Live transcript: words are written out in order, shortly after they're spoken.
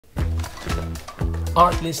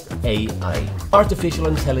Artlist AI. Artificial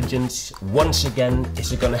intelligence, once again,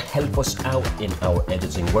 is it going to help us out in our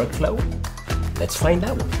editing workflow? Let's find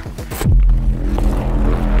out.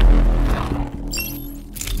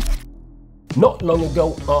 Not long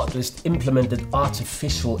ago, Artlist implemented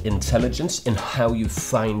artificial intelligence in how you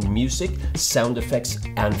find music, sound effects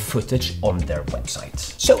and footage on their website.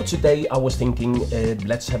 So today I was thinking,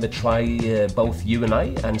 let's have a try, both you and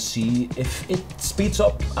I, and see if it speeds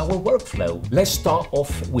up our workflow. Let's start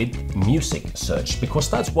off with music search, because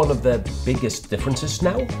that's one of the biggest differences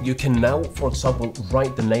now. You can now, for example,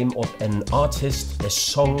 write the name of an artist, a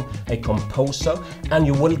song, a composer, and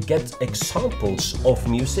you will get examples of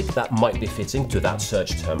music that might be fitting to that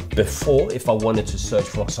search term. Before, if I wanted to search,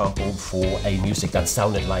 for example, for a music that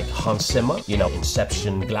sounded like Hans Zimmer, you know,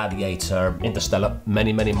 Inception, Gladiator, Interstellar,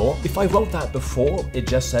 many more. If I wrote that before, it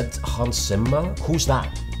just said Hans Zimmer. Who's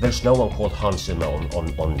that? There's no one called Hans Zimmer on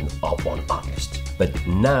Artlist. But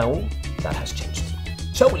now that has changed.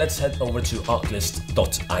 So let's head over to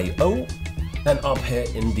artlist.io. And up here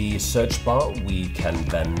in the search bar, we can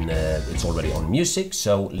then, it's already on music,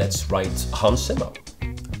 so let's write Hans Zimmer.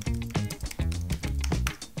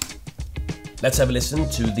 Let's have a listen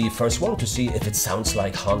to the first one to see if it sounds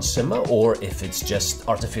like Hans Zimmer or if it's just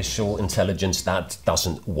artificial intelligence that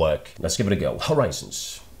doesn't work. Let's give it a go.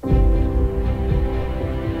 Horizons. Okay,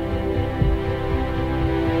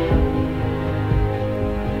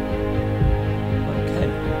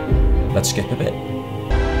 let's skip a bit.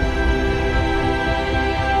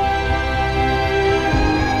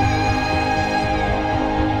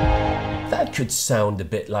 Could sound a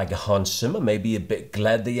bit like a Hans Zimmer, maybe a bit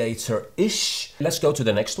Gladiator-ish. Let's go to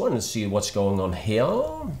the next one and see what's going on here.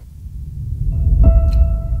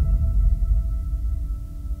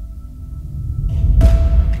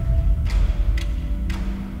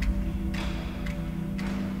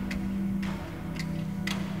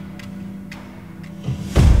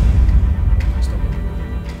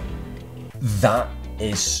 That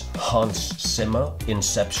is Hans Zimmer,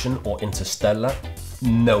 Inception or Interstellar.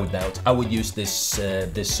 No doubt, I would use this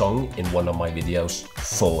song in one of my videos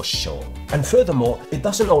for sure. And furthermore, it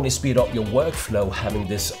doesn't only speed up your workflow having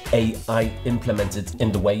this AI implemented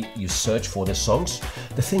in the way you search for the songs.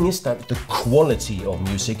 The thing is that the quality of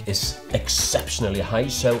music is exceptionally high.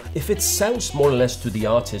 So if it sounds more or less to the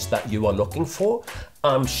artist that you are looking for,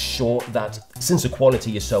 I'm sure that since the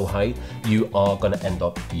quality is so high, you are gonna end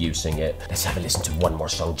up using it. Let's have a listen to one more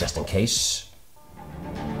song just in case.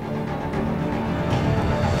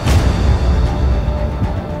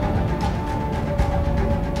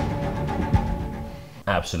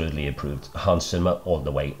 Absolutely approved. Hans Zimmer all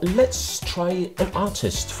the way. Let's try an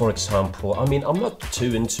artist, for example. I mean, I'm not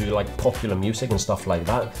too into like popular music and stuff like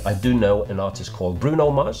that. I do know an artist called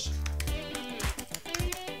Bruno Mars.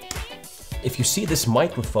 If you see this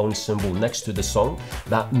microphone symbol next to the song,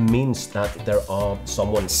 that means that there are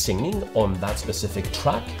someone singing on that specific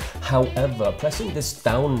track. However, pressing this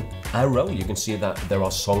down arrow, you can see that there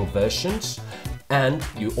are song versions. And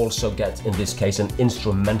you also get, in this case, an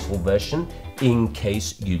instrumental version in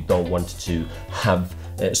case you don't want to have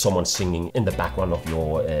someone singing in the background of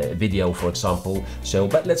your video, for example. So,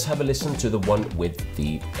 but let's have a listen to the one with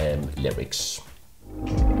the lyrics.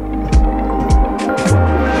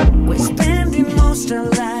 We're spending most of our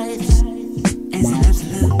lives in an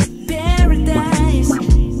absolute paradise.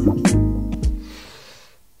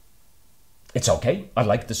 It's okay, I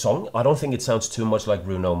like the song. I don't think it sounds too much like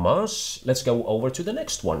Bruno Mars. Let's go over to the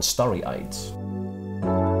next one, Starry-Eyed.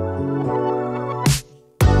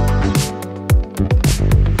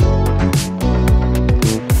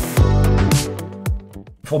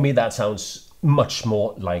 For me, that sounds much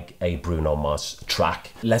more like a Bruno Mars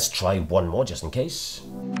track. Let's try one more just in case.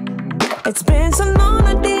 It's been so long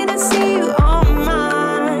I didn't see you on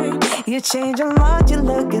mine. You change a lot, you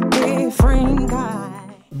look a different guy.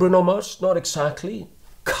 Bruno Mars, not exactly.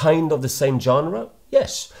 Kind of the same genre,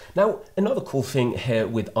 yes. Now, another cool thing here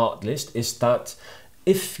with Artlist is that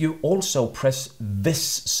if you also press this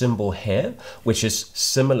symbol here, which is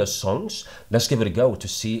similar songs, let's give it a go to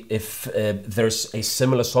see if there's a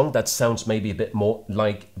similar song that sounds maybe a bit more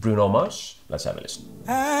like Bruno Mars. Let's have a listen.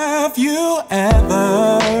 Have you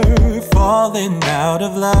ever fallen out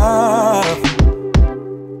of love?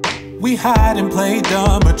 We hide and play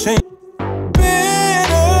dumb or change.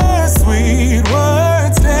 Sweet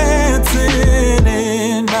words dancing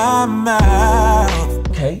in my mouth.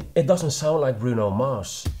 Okay, it doesn't sound like Bruno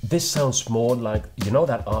Mars. This sounds more like, you know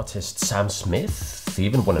that artist Sam Smith? he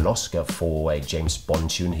even won an Oscar for a James Bond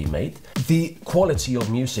tune he made. The quality of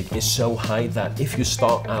music is so high that if you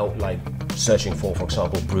start out like searching for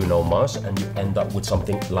example, Bruno Mars, and you end up with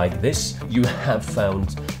something like this, you have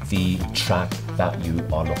found the track that you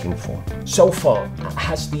are looking for. So far,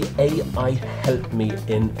 has the AI helped me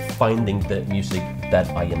in finding the music that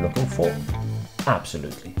I am looking for?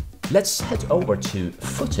 Absolutely. Let's head over to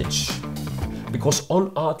footage. Because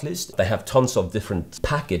on Artlist, they have tons of different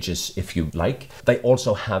packages if you like. They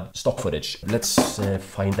also have stock footage. Let's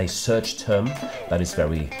find a search term that is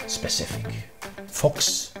very specific.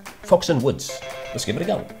 Fox in woods. Let's give it a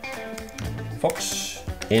go. Fox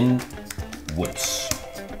in woods.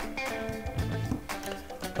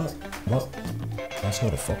 Oh, well, that's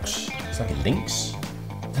not a fox. It's like a lynx.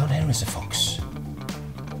 Down here is a fox.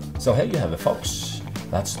 So here you have a fox.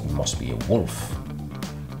 That must be a wolf.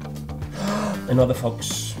 Another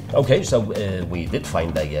fox. Okay, so we did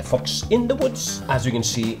find a fox in the woods. As you can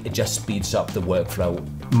see, it just speeds up the workflow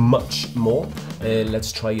much more.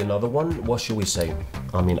 Let's try another one. What should we say?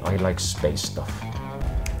 I mean, I like space stuff.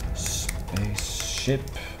 Spaceship.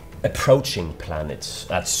 Approaching planets.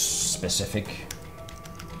 That's specific.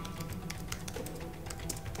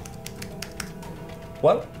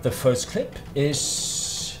 Well, the first clip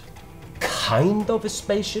is kind of a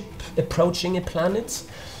spaceship approaching a planet.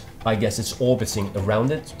 I guess it's orbiting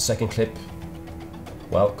around it. Second clip,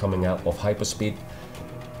 well, coming out of hyperspeed,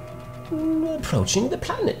 approaching the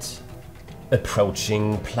planet.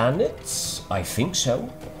 Approaching planets? I think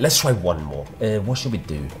so. Let's try one more. What should we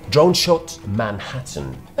do? Drone shot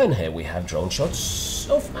Manhattan. And here we have drone shots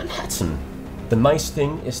of Manhattan. The nice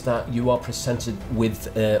thing is that you are presented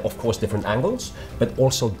with, of course, different angles, but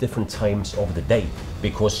also different times of the day,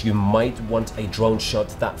 because you might want a drone shot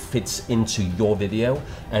that fits into your video,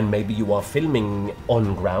 and maybe you are filming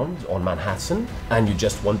on ground on Manhattan and you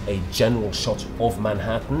just want a general shot of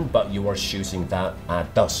Manhattan, but you are shooting that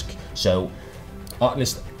at dusk. So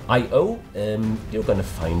Artlist IO, you're going to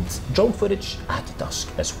find drone footage at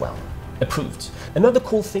dusk as well. Approved. Another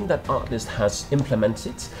cool thing that Artlist has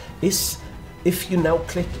implemented is if you now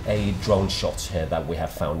click a drone shot here that we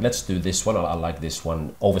have found, let's do this one, I like this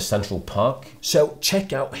one, over Central Park. So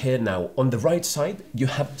check out here now, on the right side, you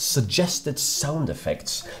have suggested sound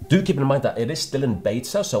effects. Do keep in mind that it is still in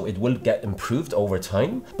beta, so it will get improved over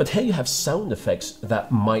time. But here you have sound effects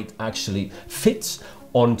that might actually fit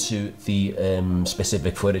onto the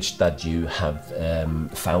specific footage that you have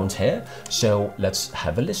found here. So let's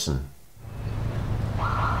have a listen.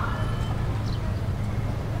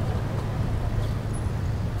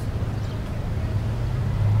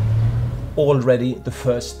 Already the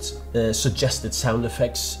first suggested sound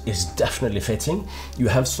effects is definitely fitting. You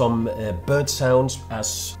have some bird sounds,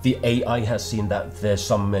 as the AI has seen that there's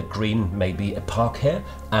some green, maybe a park here,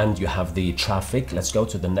 and you have the traffic. Let's go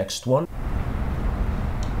to the next one.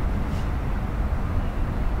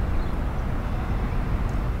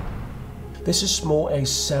 This is more a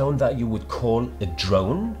sound that you would call a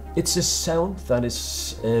drone. It's a sound that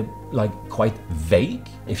is like quite vague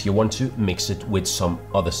if you want to mix it with some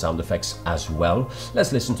other sound effects as well.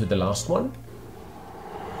 Let's listen to the last one.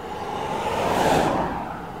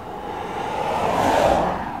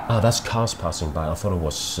 Ah, that's cars passing by. I thought it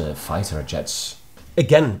was fighter jets.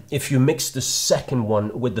 Again, if you mix the second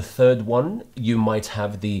one with the third one, you might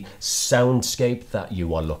have the soundscape that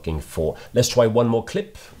you are looking for. Let's try one more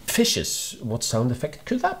clip. Fishes, what sound effect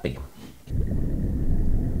could that be?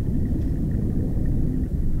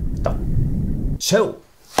 Done. So,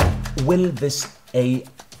 will this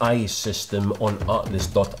AI system on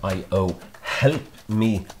Artlist.io help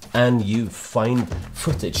me and you find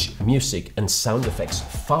footage, music and sound effects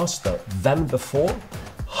faster than before?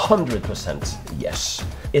 100% yes.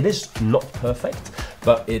 It is not perfect,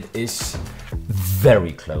 but it is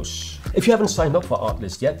very close. If you haven't signed up for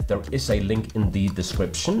Artlist yet, there is a link in the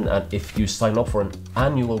description, and if you sign up for an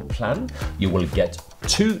annual plan, you will get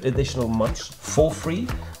 2 additional months for free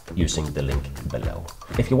using the link below.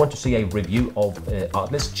 If you want to see a review of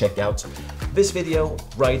Artlist, check out this video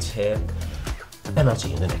right here, and I'll see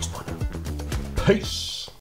you in the next one. Peace!